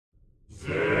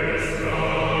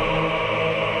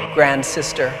Grand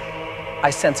sister, I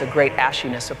sense a great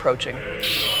ashiness approaching.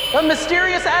 A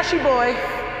mysterious ashy boy.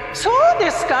 So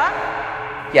desu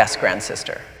ka? Yes, Grand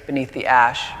sister. Beneath the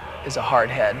ash is a hard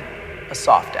head, a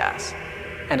soft ass,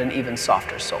 and an even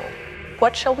softer soul.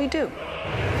 What shall we do?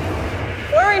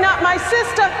 Worry not, my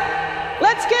sister.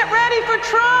 Let's get ready for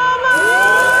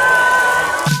trauma!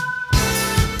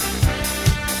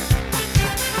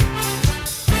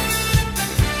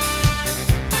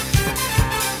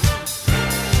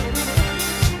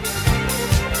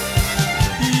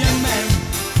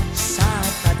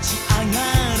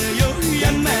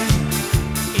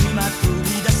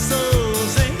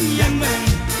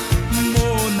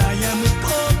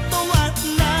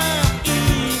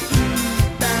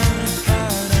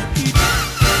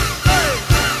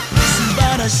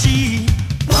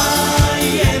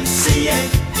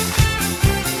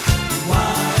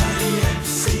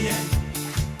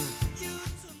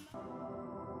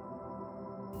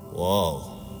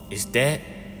 Whoa, is that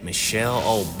Michelle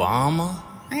Obama?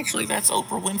 Actually, that's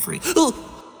Oprah Winfrey. Ooh,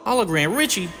 hologram,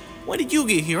 Richie, when did you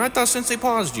get here? I thought Sensei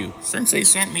paused you. Sensei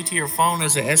sent me to your phone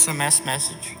as an SMS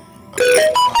message.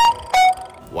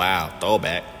 Wow,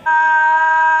 throwback.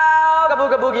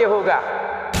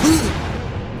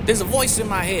 There's a voice in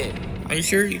my head. Are you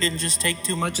sure you didn't just take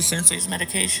too much of Sensei's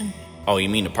medication? Oh, you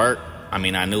mean the perk? I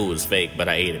mean, I knew it was fake, but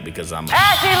I ate it because I'm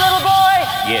Ashy little boy!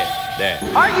 Yeah, that.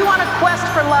 Aren't you on a quest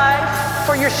for life,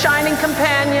 for your shining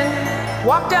companion?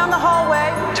 Walk down the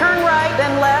hallway, turn right,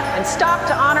 then left, and stop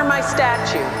to honor my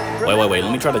statue. Wait.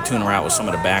 Let me try to tune her out with some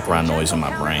of the background noise in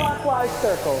my brain.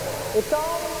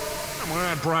 Come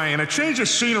on, Brian. A change of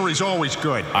scenery is always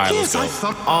good. All right, let's go.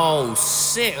 Oh,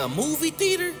 sick. A movie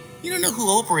theater? You don't know who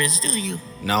Oprah is, do you?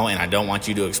 No, and I don't want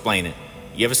you to explain it.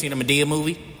 You ever seen a Medea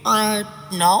movie?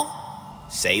 No.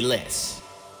 Say less.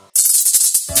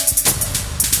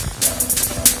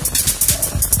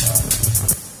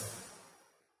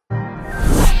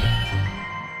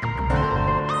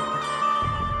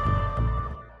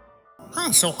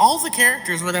 Huh, so all the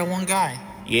characters were that one guy.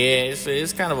 Yeah,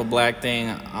 it's kind of a black thing.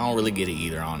 I don't really get it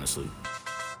either, honestly.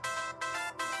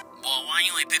 Well, why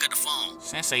you ain't pick up the phone?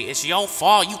 Sensei, it's your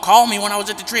fault. You called me when I was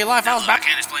at the Tree of Life. I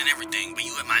can't explain everything, but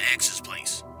you at my ex's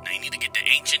place. Now you need to get the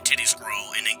ancient titty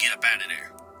scroll and then get up out of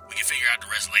there. We can figure out the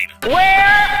rest later.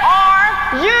 Where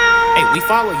are you? Hey, we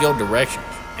followed your directions,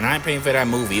 and I ain't paying for that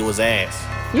movie. It was ass.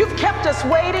 You've kept us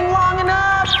waiting long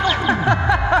enough.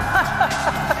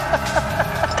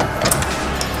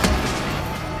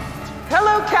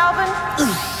 Hello, Calvin.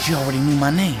 You already knew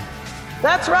my name.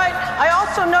 That's right. I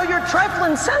also know your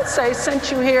trifling sensei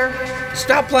sent you here.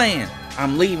 Stop playing.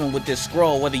 I'm leaving with this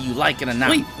scroll, whether you like it or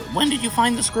not. Wait, when did you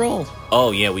find the scroll?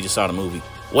 Oh, yeah, we just saw the movie.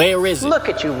 Where is it? Look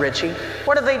at you, Richie.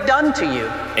 What have they done to you?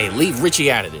 Hey, leave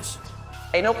Richie out of this.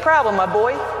 Ain't no problem, my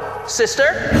boy.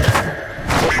 Sister?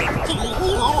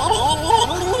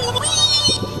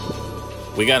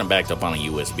 We got him backed up on a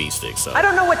USB stick, so... I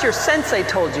don't know what your sensei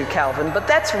told you, Calvin, but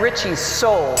that's Richie's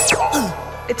soul.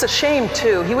 It's a shame,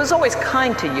 too. He was always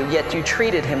kind to you, yet you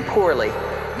treated him poorly.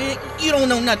 Man, you don't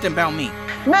know nothing about me.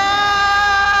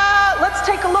 Let's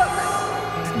take a look.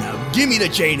 Now, give me the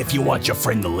chain if you want your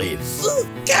friend to live.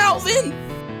 Calvin!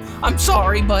 I'm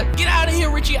sorry, but get out of here,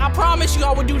 Richie. I promise you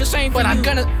I would do the same for you. But I'm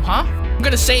gonna... Huh? I'm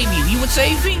gonna save you. You would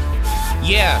save me?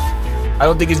 Yeah. I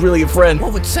don't think he's really a friend.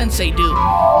 What would Sensei do?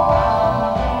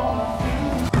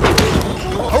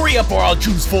 Hurry up or I'll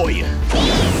choose for you.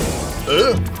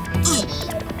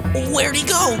 Where'd he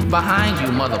go? Behind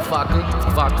you, motherfucker.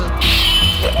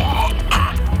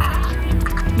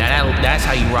 Now that's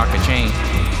how you rock a chain.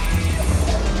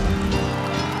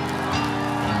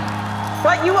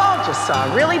 What you all just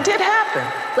saw really did happen.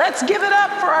 Let's give it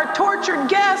up for our tortured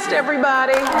guest,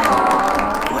 everybody.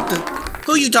 What the?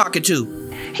 Who you talking to?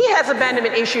 He has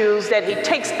abandonment issues that he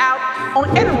takes out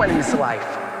on everyone in his life.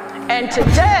 And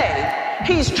today,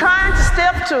 he's trying to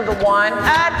step to the one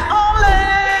and only.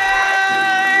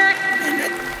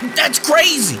 That's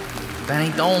crazy. That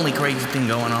ain't the only crazy thing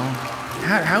going on.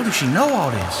 How does she know all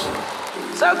this?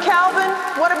 So, Calvin,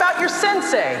 what about your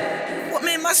sensei? What,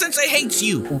 man? My sensei hates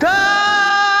you. Duh!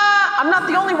 I'm not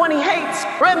the only one he hates.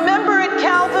 Remember it,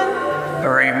 Calvin?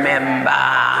 Remember.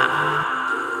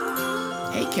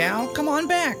 Hey, Cal, come on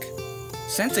back.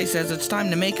 Sensei says it's time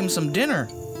to make him some dinner.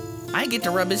 I get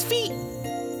to rub his feet.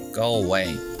 Go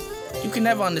away. You can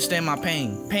never understand my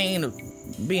pain. Pain of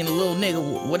being a little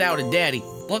nigga without a daddy.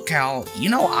 Look, Cal, you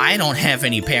know I don't have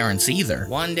any parents either.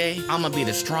 One day, I'm gonna be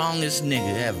the strongest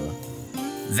nigga ever.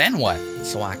 Then what?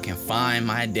 So I can find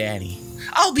my daddy.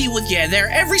 I'll be with you there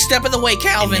every step of the way,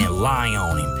 Calvin. And then lie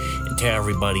on him and tell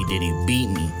everybody that he beat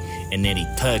me and that he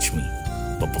touched me.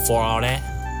 But before all that,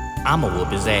 I'ma whoop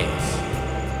his ass.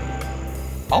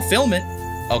 I'll film it.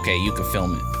 Okay, you can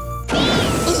film it.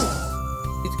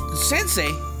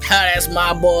 Sensei? That's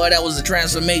my boy. That was the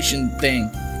transformation thing.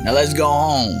 Now let's go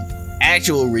home.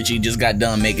 Actual Richie just got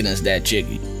done making us that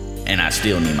chicken. And I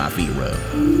still need my feet rubbed.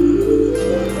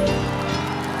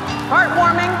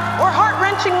 Heartwarming or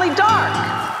heart-wrenchingly dark?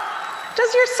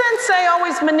 Does your sensei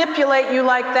always manipulate you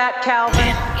like that,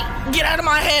 Calvin? Get out of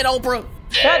my head, Oprah.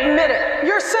 Admit it.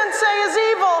 Your sensei is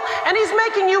evil, and he's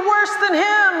making you worse than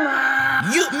him.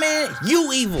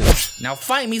 You evil. Now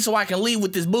fight me so I can leave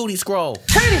with this booty scroll.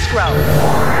 Titty scroll.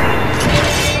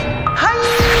 Hi.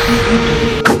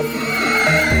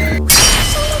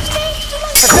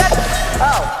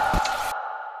 Oh.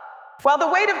 While the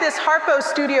weight of this Harpo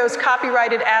Studios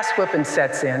copyrighted ass whooping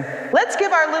sets in, let's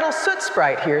give our little soot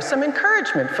sprite here some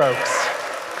encouragement, folks.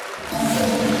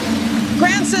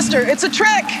 Grand sister, it's a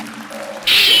trick.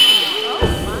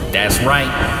 That's right,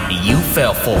 you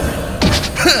fell for it.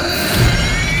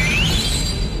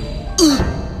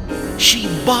 She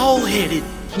bald-headed.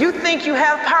 You think you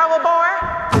have power, boy?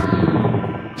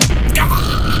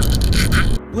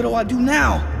 What do I do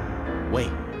now?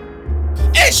 Wait.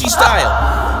 Ashy style.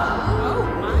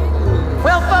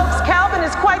 Well, folks, Calvin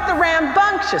is quite the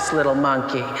rambunctious little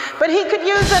monkey, but he could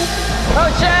use an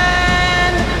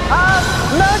potion of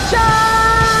motion.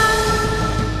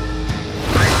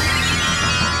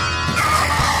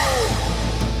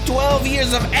 12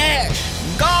 years of ash.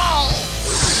 Gall.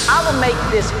 I will make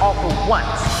this offer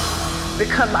once.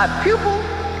 Become my pupil,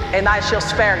 and I shall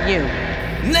spare you.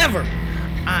 Never.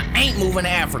 I ain't moving to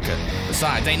Africa.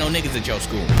 Besides, ain't no niggas at your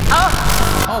school.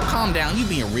 Oh, calm down. You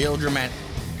being real dramatic.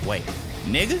 Wait,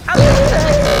 nigga?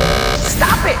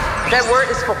 Stop it! That word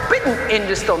is forbidden in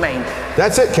this domain.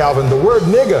 That's it, Calvin. The word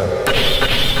nigga.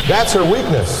 That's her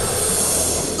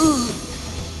weakness.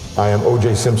 I am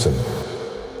O.J. Simpson.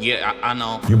 Yeah, I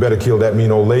know. You better kill that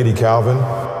mean old lady, Calvin.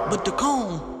 But the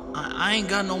comb, I ain't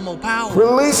got no more power.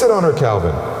 Release it on her,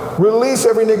 Calvin. Release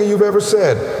every nigga you've ever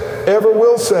said, ever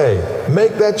will say.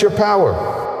 Make that your power.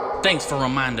 Thanks for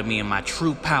reminding me of my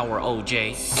true power,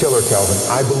 OJ. Kill her, Calvin.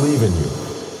 I believe in you.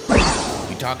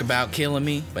 You talk about killing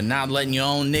me, but not letting your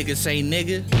own nigga say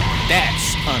nigga?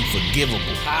 That's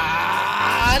unforgivable.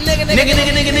 Nigga, nigga, nigga,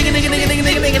 nigga, nigga, nigga, nigga,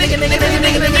 nigga, nigga, nigga,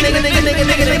 nigga, nigga, nigga,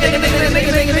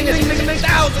 nigga,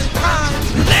 1,000 times,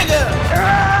 nigga.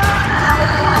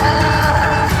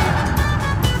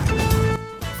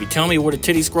 If you tell me where the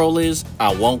titty scroll is,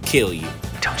 I won't kill you.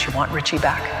 Don't you want Richie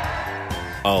back?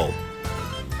 Oh.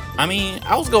 I mean,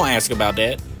 I was gonna ask about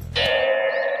that.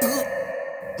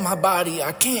 My body,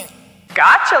 I can't.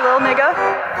 Gotcha, little nigga.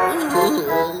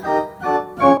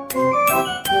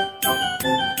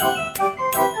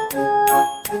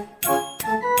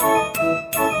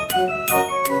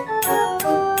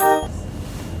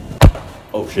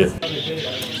 Oh shit.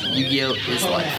 Yu-Gi-Oh! Is life.